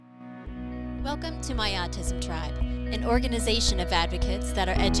Welcome to My Autism Tribe, an organization of advocates that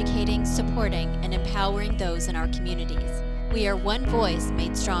are educating, supporting, and empowering those in our communities. We are one voice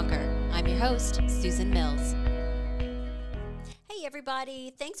made stronger. I'm your host, Susan Mills. Hey,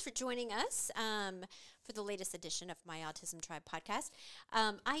 everybody. Thanks for joining us for the latest edition of My Autism Tribe podcast.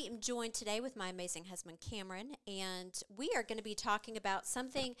 I am joined today with my amazing husband, Cameron, and we are going to be talking about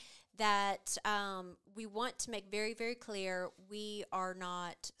something that we want to make very, very clear. We are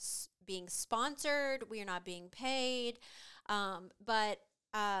not being sponsored. We are not being paid, but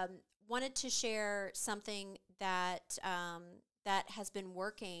wanted to share something that that has been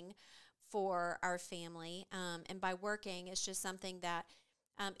working for our family. And by working, it's just something that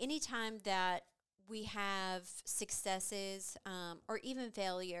anytime that we have successes or even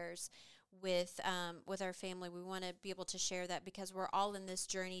failures with our family, we want to be able to share that because we're all in this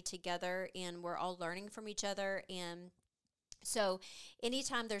journey together and we're all learning from each other. And so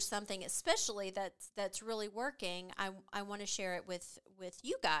anytime there's something, especially that's really working, I want to share it with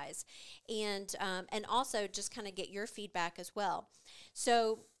you guys, and also just kind of get your feedback as well.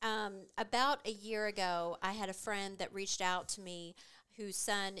 So about a year ago, I had a friend that reached out to me whose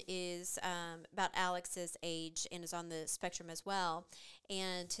son is about Alex's age and is on the spectrum as well.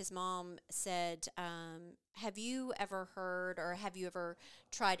 And his mom said, have you ever heard or have you ever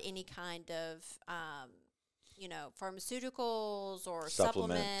tried any kind of pharmaceuticals or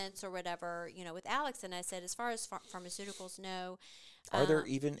supplements or whatever, with Alex? And I said, as far as pharmaceuticals, no. Are there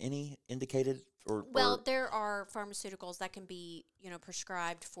even any indicated? There are pharmaceuticals that can be,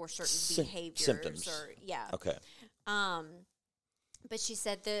 prescribed for certain behaviors. Symptoms. Okay. But she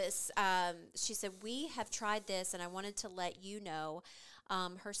said this, she said, we have tried this, and I wanted to let you know.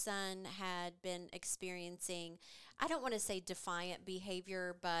 Her son had been experiencing, I don't want to say defiant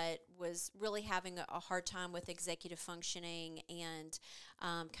behavior, but was really having a hard time with executive functioning and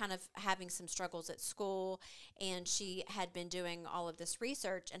kind of having some struggles at school. And she had been doing all of this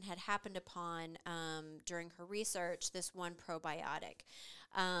research and had happened upon, during her research, this one probiotic.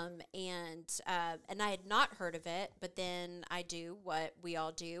 And I had not heard of it, but then I do what we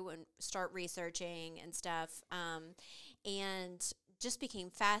all do and start researching and stuff, and just became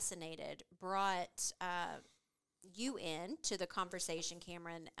fascinated, brought you in to the conversation,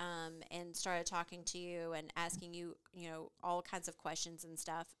 Cameron, and started talking to you and asking you, all kinds of questions and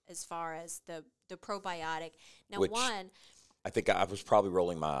stuff as far as the probiotic. Now, Which I think I was probably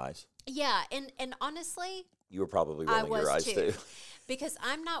rolling my eyes. Yeah, and honestly, you were probably rolling your eyes too. Because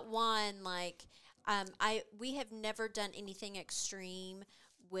I'm not one we have never done anything extreme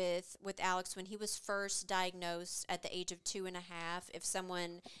with Alex. When he was first diagnosed at the age of 2.5, if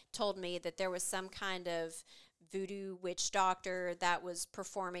someone told me that there was some kind of voodoo witch doctor that was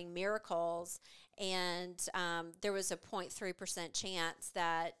performing miracles and there was a 0.3% chance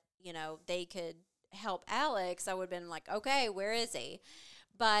that, they could help Alex, I would have been like, okay, where is he?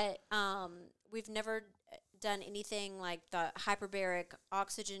 But we've never done anything like the hyperbaric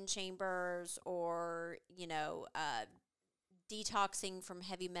oxygen chambers or, detoxing from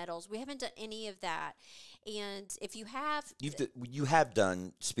heavy metals. We haven't done any of that. And if you have... You have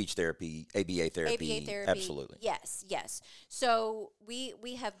done speech therapy, ABA therapy. Absolutely. Yes. So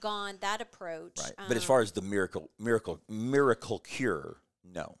we have gone that approach. Right. But as far as the miracle cure,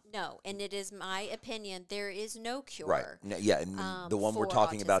 no. No, and it is my opinion there is no cure. Right. No, yeah, and the one we're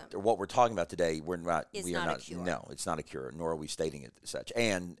talking about, or what we're talking about today, we are not a cure. No, it's not a cure, nor are we stating it as such.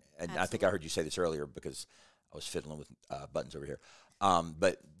 And I think I heard you say this earlier because I was fiddling with buttons over here.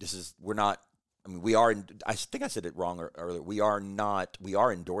 But we're not. I mean, we are. I think I said it wrong earlier. We are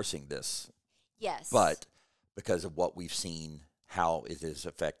endorsing this. Yes. But because of what we've seen, how it has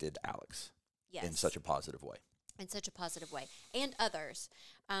affected Alex. Yes. In such a positive way. In such a positive way, and others.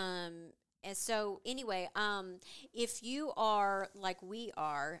 And so anyway, if you are like we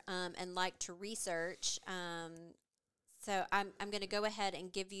are and like to research, so I'm going to go ahead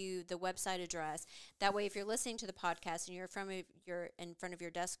and give you the website address. That way, if you're listening to the podcast and you're in front of your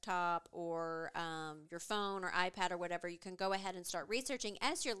desktop or your phone or iPad or whatever, you can go ahead and start researching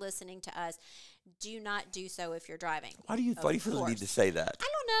as you're listening to us. Do not do so if you're driving. Why do you feel the need to say that? I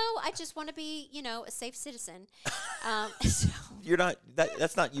don't know. I just want to be, a safe citizen. So you're not.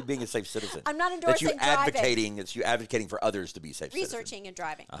 That's not you being a safe citizen. I'm not endorsing driving. It's you advocating for others to be safe. Researching and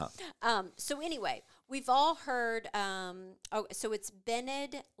driving. Uh-huh. So anyway, we've all heard. So it's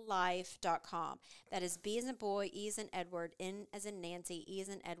BenedLife.com. That is B as in boy, E as in Edward, N as in Nancy, E as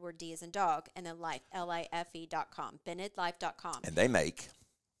in Edward, D as in dog, and then life, LIFE.com. BenedLife.com. And they make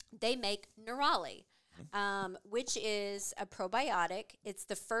Nerali, which is a probiotic. It's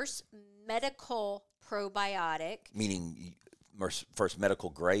the first medical probiotic. Meaning first medical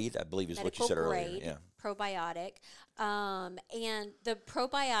grade, I believe, is what you said earlier. Yeah. Probiotic. And the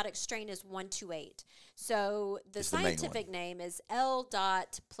probiotic strain is 128. So the scientific name is L.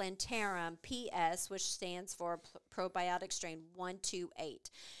 plantarum PS, which stands for probiotic strain 128.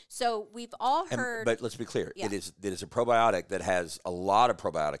 So we've all heard. But let's be clear. Yeah. It is a probiotic that has a lot of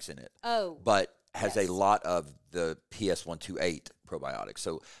probiotics in it. Oh. But has a lot of the PS 128 probiotics.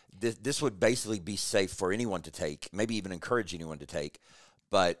 So this would basically be safe for anyone to take, maybe even encourage anyone to take,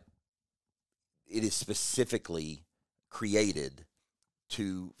 but it is specifically created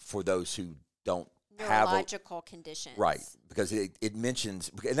for those who don't have neurological conditions. Right, because it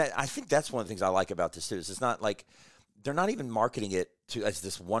mentions, and I think that's one of the things I like about this too, is it's not like they're not even marketing it as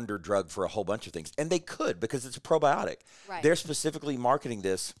this wonder drug for a whole bunch of things. And they could, because it's a probiotic. Right. They're specifically marketing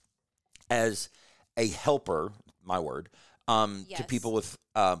this as a helper, my word, to people with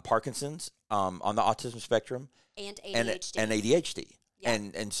Parkinson's, on the autism spectrum. And ADHD. And ADHD. Yeah.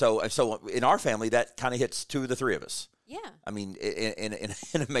 And so in our family, that kind of hits two of the three of us. Yeah. I mean, in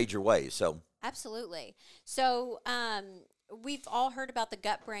a major way. So absolutely. So we've all heard about the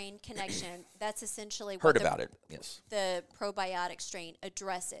gut-brain connection. That's essentially what the probiotic strain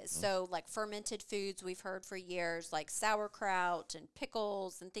addresses. So like fermented foods we've heard for years, like sauerkraut and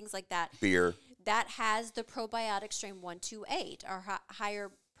pickles and things like that. Beer. That has the probiotic strain 128 or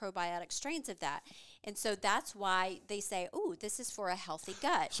higher probiotic strains of that. And so that's why they say, oh, this is for a healthy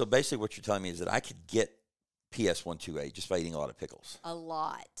gut. So basically what you're telling me is that I could get PS 128 just by eating a lot of pickles. A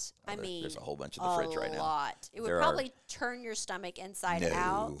lot. There's a whole bunch in the fridge right now. A lot. It would probably turn your stomach inside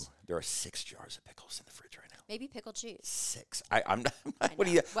out. There are 6 jars of pickles in the fridge right now. Maybe pickle juice. 6. I'm not. What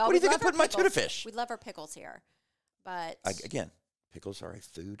do you think I put in my tuna fish? We love our pickles here, but again, pickles are a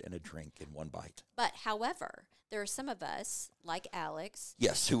food and a drink in one bite. But however, there are some of us, like Alex,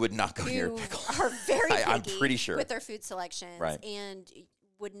 yes, who would not go near a pickle. Are very picky I'm pretty sure with their food selections, right. And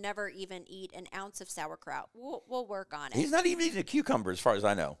would never even eat an ounce of sauerkraut. We'll work on it. He's not even eating a cucumber, as far as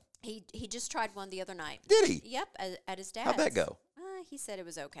I know. He just tried one the other night. Did he? Yep, at his dad's. How'd that go? He said it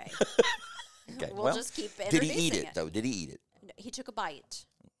was okay. Okay, we'll just keep introducing Did he eat it, though? Did he eat it? He took a bite,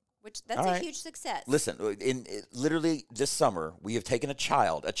 which that's a huge success. Listen, literally this summer, we have taken a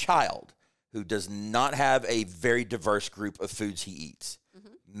child who does not have a very diverse group of foods he eats,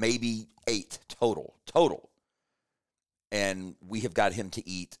 maybe 8 total. And we have got him to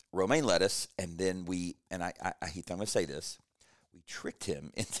eat romaine lettuce, and then I'm going to say this, we tricked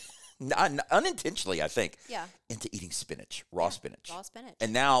him into, unintentionally, I think, into eating spinach, raw spinach. Raw spinach.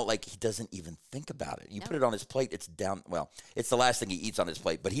 And now, he doesn't even think about it. You put it on his plate, it's down, it's the last thing he eats on his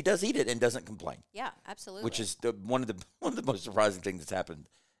plate, but he does eat it and doesn't complain. Yeah, absolutely. Which is one of the most surprising things that's happened,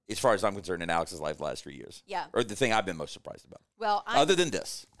 as far as I'm concerned, in Alex's life the last 3 years. Yeah. Or the thing I've been most surprised about. Well, other than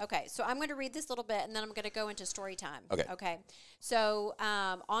this. Okay, so I'm going to read this little bit, and then I'm going to go into story time. Okay. So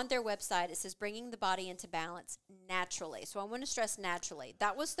on their website, it says bringing the body into balance naturally. So I want to stress naturally.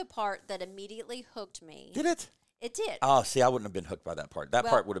 That was the part that immediately hooked me. Did it? It did. Oh, see, I wouldn't have been hooked by that part. That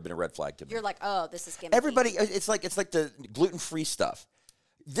part would have been a red flag to me. You're like, oh, this is gimmicky. Everybody, it's like the gluten-free stuff.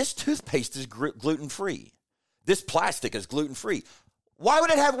 This toothpaste is gluten-free. This plastic is gluten-free. Why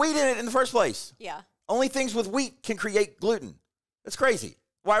would it have wheat in it in the first place? Yeah. Only things with wheat can create gluten. That's crazy.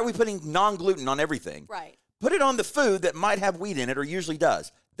 Why are we putting non-gluten on everything? Right. Put it on the food that might have wheat in it or usually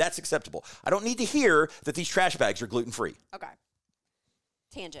does. That's acceptable. I don't need to hear that these trash bags are gluten-free. Okay.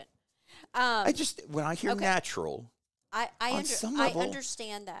 Tangent. When I hear natural, I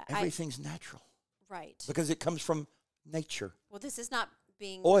understand that. Everything's natural. Right. Because it comes from nature. Well, this is not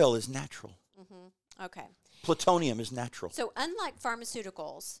being... Oil is natural. Mm-hmm. Okay. Plutonium is natural. So unlike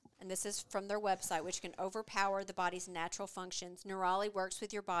pharmaceuticals, and this is from their website, which can overpower the body's natural functions, Nerali works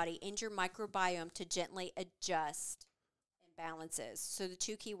with your body and your microbiome to gently adjust imbalances. So the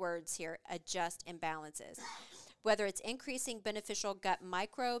 2 key words here, adjust imbalances. Whether it's increasing beneficial gut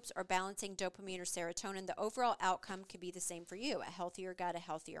microbes or balancing dopamine or serotonin, the overall outcome could be the same for you, a healthier gut, a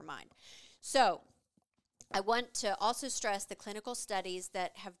healthier mind. So I want to also stress the clinical studies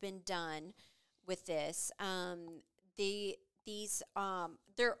that have been done with this.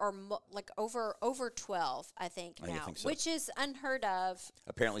 There are over 12, I think now, think so. Which is unheard of.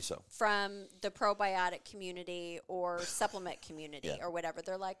 Apparently so. From the probiotic community or supplement community or whatever.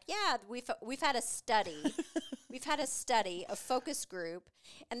 They're like, yeah, we've had a study. We've had a study, a focus group,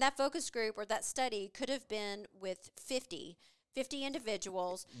 and that focus group or that study could have been with 50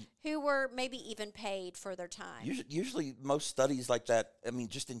 individuals who were maybe even paid for their time. Usually most studies like that, I mean,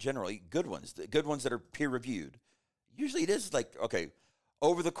 just in general, the good ones that are peer-reviewed, usually it is like, okay,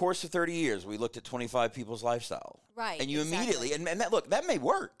 over the course of 30 years, we looked at 25 people's lifestyle. Right. And you exactly. immediately, and that may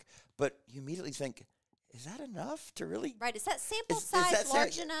work, but you immediately think, is that enough to really? Right. Is that sample Is size that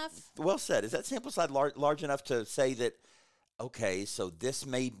large enough? Well said. Is that sample size large enough to say that? Okay, so this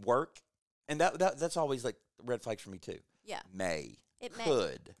may work, and that's always like red flags for me too. Yeah. May. It may.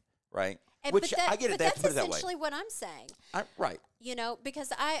 Could. Right. Which I get it. They have to put it that way. That's essentially what I'm saying. Right. You know,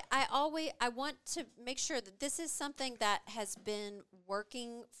 because I want to make sure that this is something that has been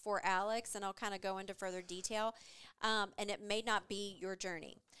working for Alex, and I'll kind of go into further detail, and it may not be your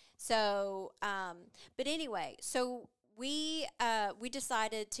journey. So, but anyway, so we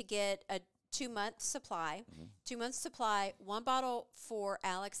decided to get a 2-month supply, 2 months supply, 1 bottle for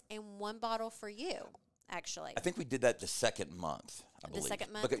Alex and 1 bottle for you. Actually, I think we did that the second month. I believe. The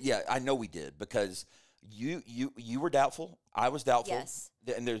second month? Because, yeah, I know we did because you were doubtful. I was doubtful. Yes.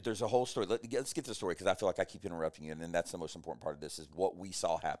 And there's a whole story. Let's get to the story because I feel like I keep interrupting you, and then that's the most important part of this is what we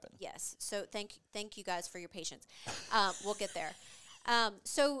saw happen. Yes. So thank you guys for your patience. We'll get there.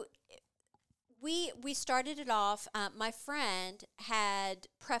 So we started it off. My friend had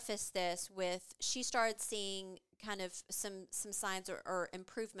prefaced this with she started seeing kind of some signs or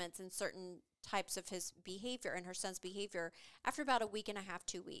improvements in certain types of his behavior and her son's behavior after about a week and a half,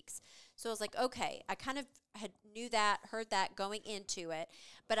 2 weeks. So I was like, okay, I kind of heard that going into it,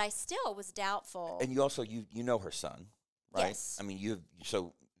 but I still was doubtful. And you also, you know her son, right? Yes. I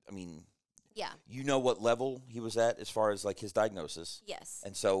mean, yeah. You know what level he was at as far as like his diagnosis. Yes.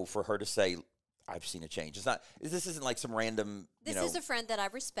 And so for her to say, I've seen a change. This isn't like some random, This is a friend that I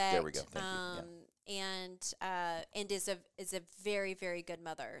respect. There we go. Thank you. Yeah. And is a very, very good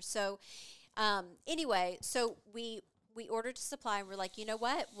mother. So, anyway, so we ordered a supply and we're like, you know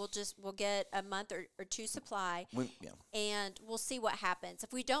what? We'll get a month or 2 supply and we'll see what happens.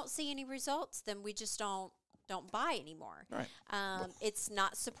 If we don't see any results, then we just don't buy anymore. Right. It's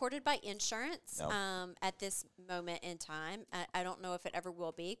not supported by insurance No. at this moment in time. I don't know if it ever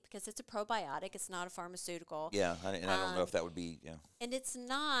will be because it's a probiotic. It's not a pharmaceutical. Yeah, and I don't know if that would be, And it's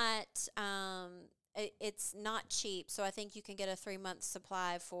not cheap. So I think you can get a 3-month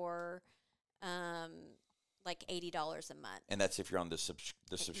supply for like $80 a month. And that's if you're on the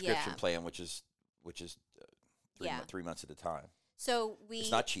subscription plan, which is 3 months at a time. So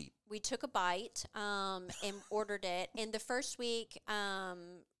it's not cheap. We took a bite and ordered it. In the first week, I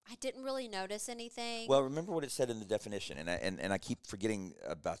didn't really notice anything. Well, remember what it said in the definition, and I keep forgetting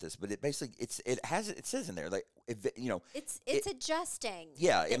about this, but it basically it says in there like it's adjusting.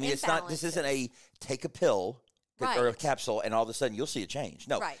 Yeah, I mean it's not. This isn't a take a pill or a capsule and all of a sudden you'll see a change.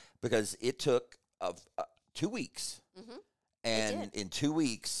 No, because it took 2 weeks, and in 2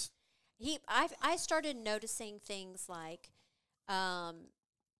 weeks, I started noticing things like.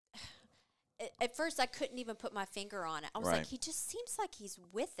 At first, I couldn't even put my finger on it. I was like, he just seems like he's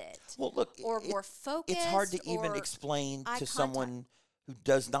with it. Well, look, more focused. It's hard to even explain to someone who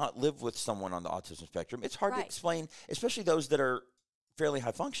does not live with someone on the autism spectrum. It's hard to explain, especially those that are fairly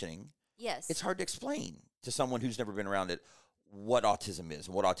high functioning. Yes. It's hard to explain to someone who's never been around it what autism is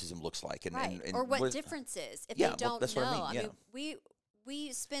and what autism looks like. And or what difference is if they don't that's know. What I mean.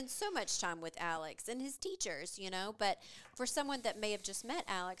 We spend so much time with Alex and his teachers, but for someone that may have just met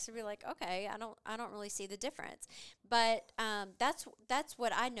Alex, it'd be like, okay, I don't really see the difference. But that's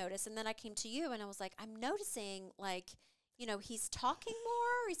what I noticed. And then I came to you and I was like, I'm noticing like, he's talking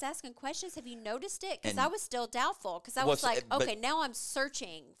more, he's asking questions. Have you noticed it? Because I was still doubtful because I was like, okay, now I'm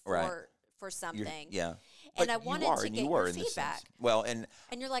searching for something. Yeah. And I wanted to get your feedback. Well, and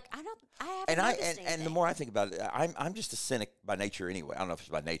you're like, I haven't noticed anything. And the more I think about it, I'm just a cynic by nature anyway. I don't know if it's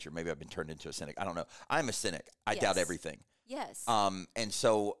by nature. Maybe I've been turned into a cynic. I don't know. I'm a cynic. I doubt everything. Yes. And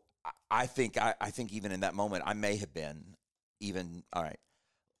so I think even in that moment, I may have been even, all right,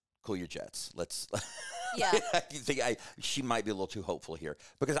 cool your jets. Let's. Yeah. I think she might be a little too hopeful here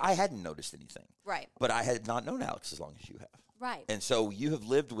because I hadn't noticed anything. Right. But I had not known Alex as long as you have. Right. And so you have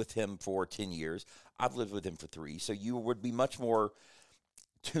lived with him for 10 years. I've lived with him for 3. So you would be much more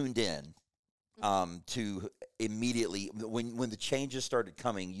tuned in to immediately when the changes started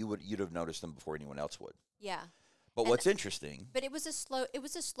coming, you'd have noticed them before anyone else would. Yeah. But what's interesting. But it was a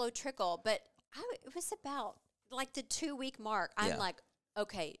slow trickle. But it was about like the 2-week mark. I'm like,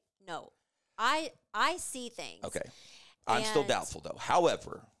 okay, no. I see things. Okay. I'm still doubtful though.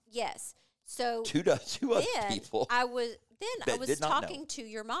 However. Yes. So two other people. I was talking to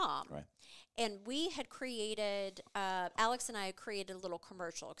your mom. Right. And we had created, Alex and I had created a little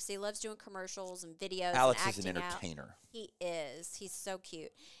commercial because he loves doing commercials and videos. Alex and is an entertainer. Out. He is. He's so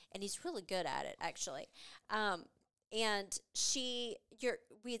cute. And he's really good at it, actually. And we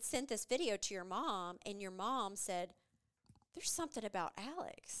had sent this video to your mom, and your mom said, there's something about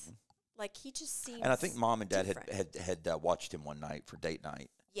Alex. Like, he just seems And I think Mom and Dad different. had watched him one night for date night.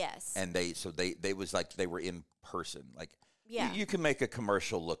 Yes. And they was like they were in person. Like Yeah. you can make a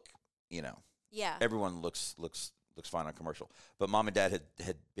commercial look, you know. Yeah. Everyone looks fine on commercial. But Mom and Dad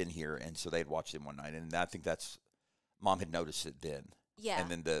had been here, and so they had watched him one night, and I think Mom had noticed it then. Yeah.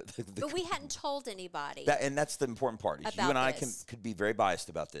 And then but we hadn't told anybody. And that's the important part. Is you and I could be very biased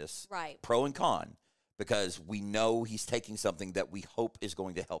about this. Right. Pro and con. Because we know he's taking something that we hope is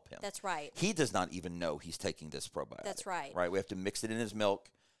going to help him. That's right. He does not even know he's taking this probiotic. That's right. Right? We have to mix it in his milk.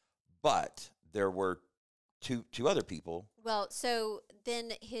 But there were two other people. Well, so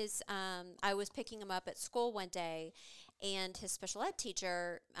then I was picking him up at school one day, and his special ed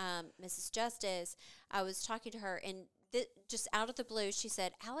teacher, Mrs. Justice, I was talking to her, and just out of the blue, she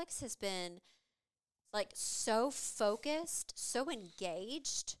said, Alex has been like so focused, so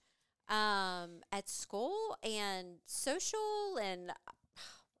engaged at school and social, and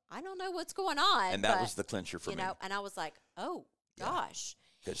I don't know what's going on. And that was the clincher for me. And I was like, oh, gosh.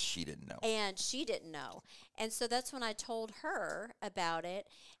 Because she didn't know. And she didn't know. And so that's when I told her about it.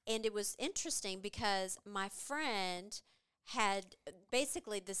 And it was interesting because my friend had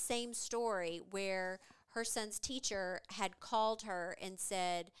basically the same story where her son's teacher had called her and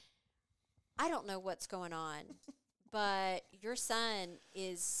said, I don't know what's going on, but your son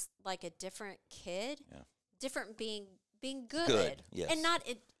is like a different kid. Yeah. Different being good. Yes. And not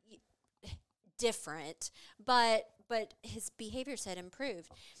different, but his behaviors had improved.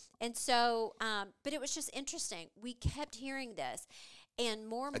 And so, but it was just interesting. We kept hearing this. And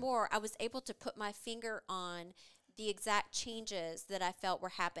more, I was able to put my finger on the exact changes that I felt were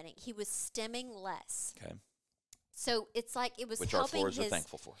happening. He was stimming less. Okay. So it's like it was Which helping our floors are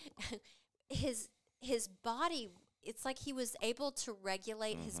thankful for. his body, it's like he was able to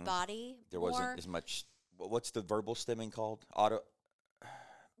regulate his body There more. wasn't as much, what's the verbal stimming called?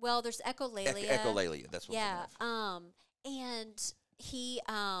 Well, there's echolalia. Echolalia, that's what yeah. And he,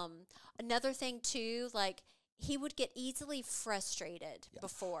 another thing too, like he would get easily frustrated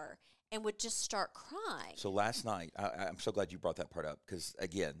before and would just start crying. So last night, I'm so glad you brought that part up because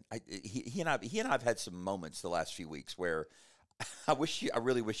again, he and I have had some moments the last few weeks where I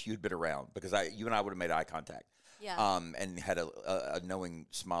really wish you'd been around because you and I would have made eye contact. Yeah. And had a knowing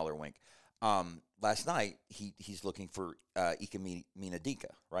smile or wink. Last night he's looking for Ikaminadika,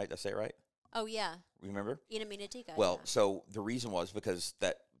 right? Did I say it right? Oh yeah. Remember? Ikaminadika. Well, so the reason was because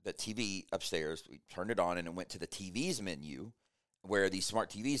that TV upstairs, we turned it on and it went to the TV's menu, where these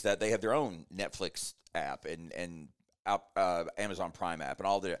smart TVs that they have their own Netflix app and Amazon Prime app and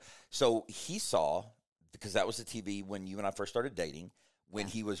all that. So he saw, because that was the TV when you and I first started dating, when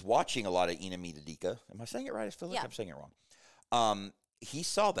he was watching a lot of Ina Midadika. Am I saying it right? I feel like I'm saying it wrong. He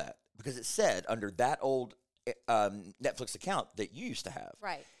saw that because it said under that old Netflix account that you used to have.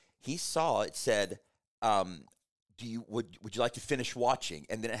 Right. He saw it said, would you like to finish watching?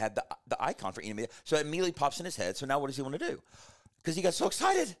 And then it had the icon for Ina Midadika. So it immediately pops in his head. So now what does he want to do? Because he got so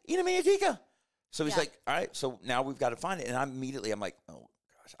excited. Ina Midadika. So he's like, all right, so now we've got to find it. And I'm like, oh,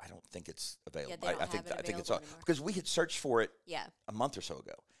 gosh, I don't think it's available. Yeah, I think it's all anymore. because we had searched for it a month or so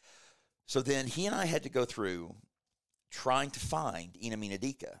ago. So then he and I had to go through trying to find Ina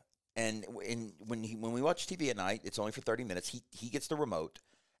Midadika. And when we watch TV at night, it's only for 30 minutes. He gets the remote,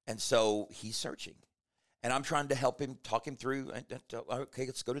 and so he's searching. And I'm trying to help him, talk him through. Okay,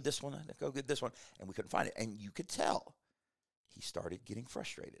 let's go to this one. Let's go get this one. And we couldn't find it. And you could tell he started getting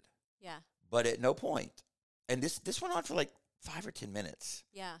frustrated. Yeah. But at no point, and this went on for like 5 or 10 minutes.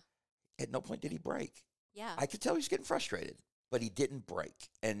 Yeah. At no point did he break. Yeah. I could tell he was getting frustrated, but he didn't break.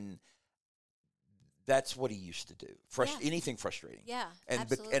 And that's what he used to do. Anything frustrating. Yeah, and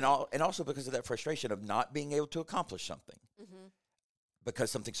absolutely. And also because of that frustration of not being able to accomplish something. Mm-hmm.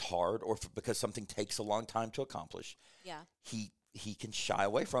 Because something's hard or because something takes a long time to accomplish. Yeah. He can shy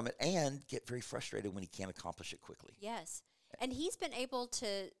away from it and get very frustrated when he can't accomplish it quickly. Yes. And he's been able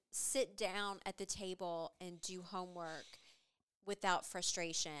to sit down at the table and do homework without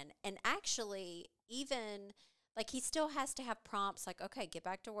frustration. And actually, even like he still has to have prompts like, okay, get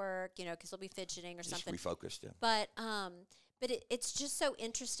back to work, because he'll be fidgeting or something. Just refocused, yeah. But it's just so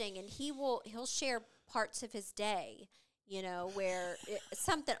interesting, and he'll share parts of his day, where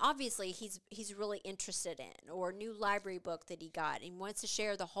something obviously he's really interested in, or a new library book that he got, and wants to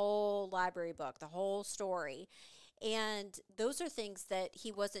share the whole library book, the whole story. And those are things that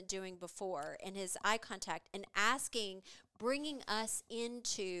he wasn't doing before. And his eye contact and bringing us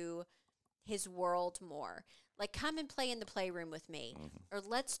into his world more. Like, come and play in the playroom with me. Mm-hmm. Or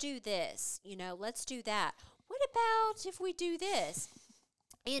let's do this, let's do that. What about if we do this?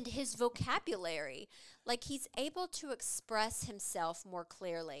 And his vocabulary, like he's able to express himself more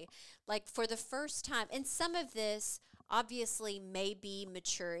clearly. Like for the first time, and some of this obviously maybe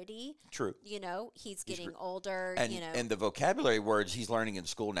maturity. True. He's getting older, And the vocabulary words he's learning in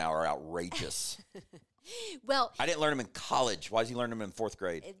school now are outrageous. Well, I didn't learn them in college. Why is he learning them in 4th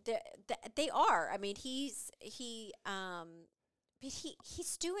grade? They are. I mean, he's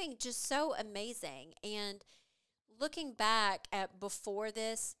doing just so amazing. And looking back at before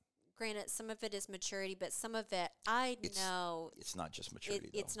this, granted, some of it is maturity, but some of it, it's not just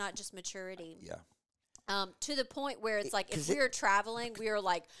maturity. It's not just maturity. Yeah. To the point where it's like, if we are traveling, we are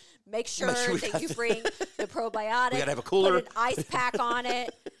like, make sure that you bring the probiotic. We gotta have a cooler. Put an ice pack on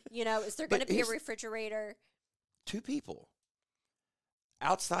it. Is there going to be a refrigerator? 2 people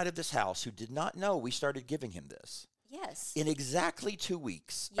outside of this house who did not know we started giving him this. Yes. In exactly 2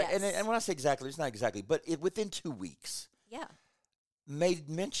 weeks. Yes. And when I say exactly, it's not exactly, but within 2 weeks. Yeah. Made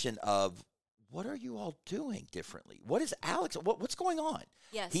mention of, what are you all doing differently? What is Alex? What's going on?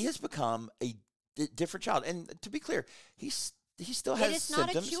 Yes. He has become a different child. And to be clear, he still has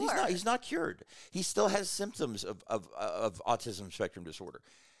symptoms. Not a cure. He's not cured. He still has symptoms of autism spectrum disorder.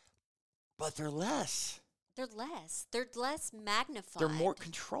 But they're less. They're less magnified. They're more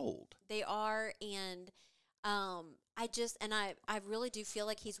controlled. They are, and I really do feel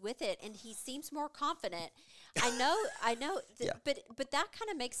like he's with it, and he seems more confident. I know. Yeah. But that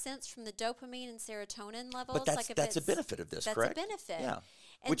kind of makes sense from the dopamine and serotonin levels. But that's a benefit of this, correct? That's a benefit. Yeah.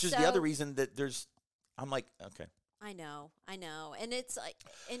 And which is the other reason that I'm like, okay. I know, and it's like,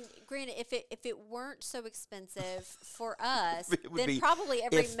 and granted, if it weren't so expensive for us, then probably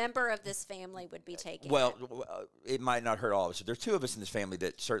every member of this family would be taking it. Well, it might not hurt all of us. There's 2 of us in this family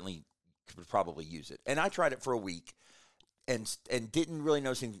that certainly could probably use it, and I tried it for a week, and didn't really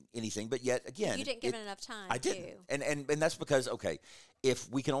notice anything. But yet again, you didn't give it enough time. I didn't, and that's because, okay, if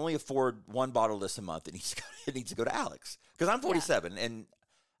we can only afford 1 bottle this a month, it needs to go to Alex, because I'm 47 and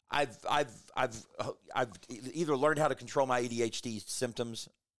I've either learned how to control my ADHD symptoms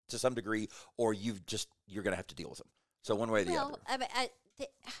to some degree, or you're going to have to deal with them. So one way or the other.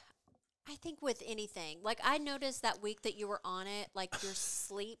 I think with anything, like I noticed that week that you were on it, like your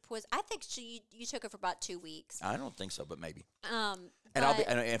sleep was. I think you took it for about 2 weeks. I don't think so, but maybe. And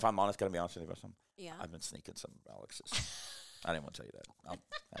if I'm honest, gotta be honest with you about something. Yeah. I've been sneaking some Alex's. I didn't want to tell you that.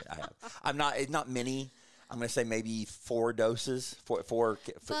 I have. I'm not. It's not many. I'm going to say maybe 4 doses,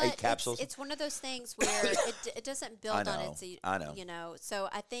 8 capsules. It's one of those things where it doesn't build on its. I know. So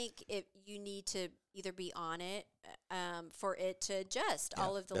I think you need to either be on it for it to adjust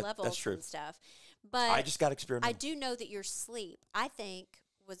all of the levels and stuff. But I just got experimental. I do know that your sleep, I think,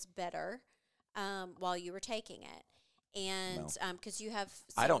 was better while you were taking it, and because you have.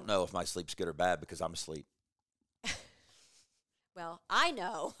 I don't know if my sleep's good or bad because I'm asleep. Well, I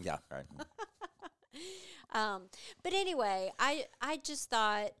know. Yeah. Right. But anyway, I just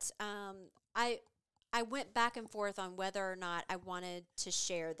thought I went back and forth on whether or not I wanted to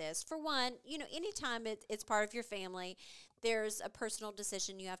share this. For one, anytime it's part of your family, there's a personal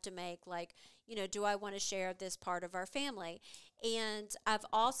decision you have to make. Like, do I want to share this part of our family? And I've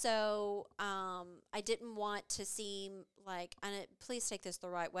also, I didn't want to seem like, and please take this the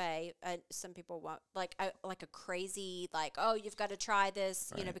right way. Some people want like a crazy, like, oh, you've got to try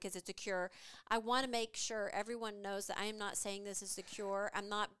this, right, because it's a cure. I want to make sure everyone knows that I am not saying this is the cure. I'm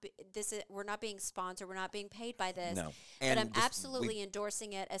not. We're not being sponsored. We're not being paid by this. No, but I'm absolutely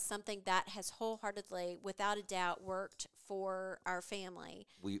endorsing it as something that has wholeheartedly, without a doubt, worked for our family.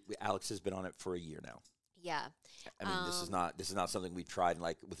 Alex has been on it for a year now. Yeah. I mean, this is not something we've tried and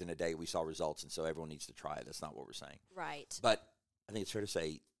like within a day we saw results, and so everyone needs to try it. That's not what we're saying. Right. But I think it's fair to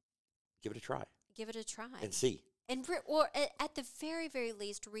say, give it a try. Give it a try. And see. And or at the very, very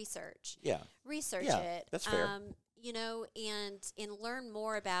least, research. Yeah. Research it. That's fair. And learn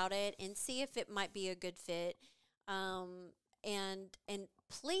more about it and see if it might be a good fit. And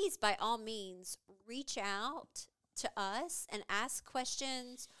please, by all means, reach out to us and ask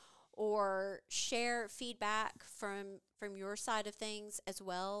questions or share feedback from your side of things as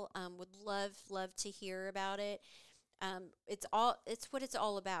well. Would love to hear about it. It's what it's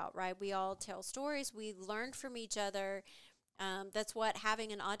all about, right? We all tell stories. We learn from each other. That's what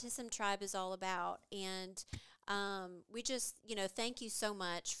having an autism tribe is all about. And we just, thank you so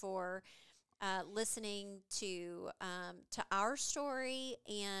much for listening to our story,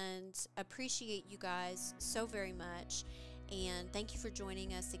 and appreciate you guys so very much. And thank you for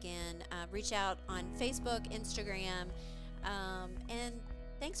joining us again. Reach out on Facebook, Instagram, and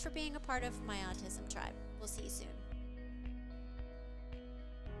thanks for being a part of my autism tribe. We'll see you soon.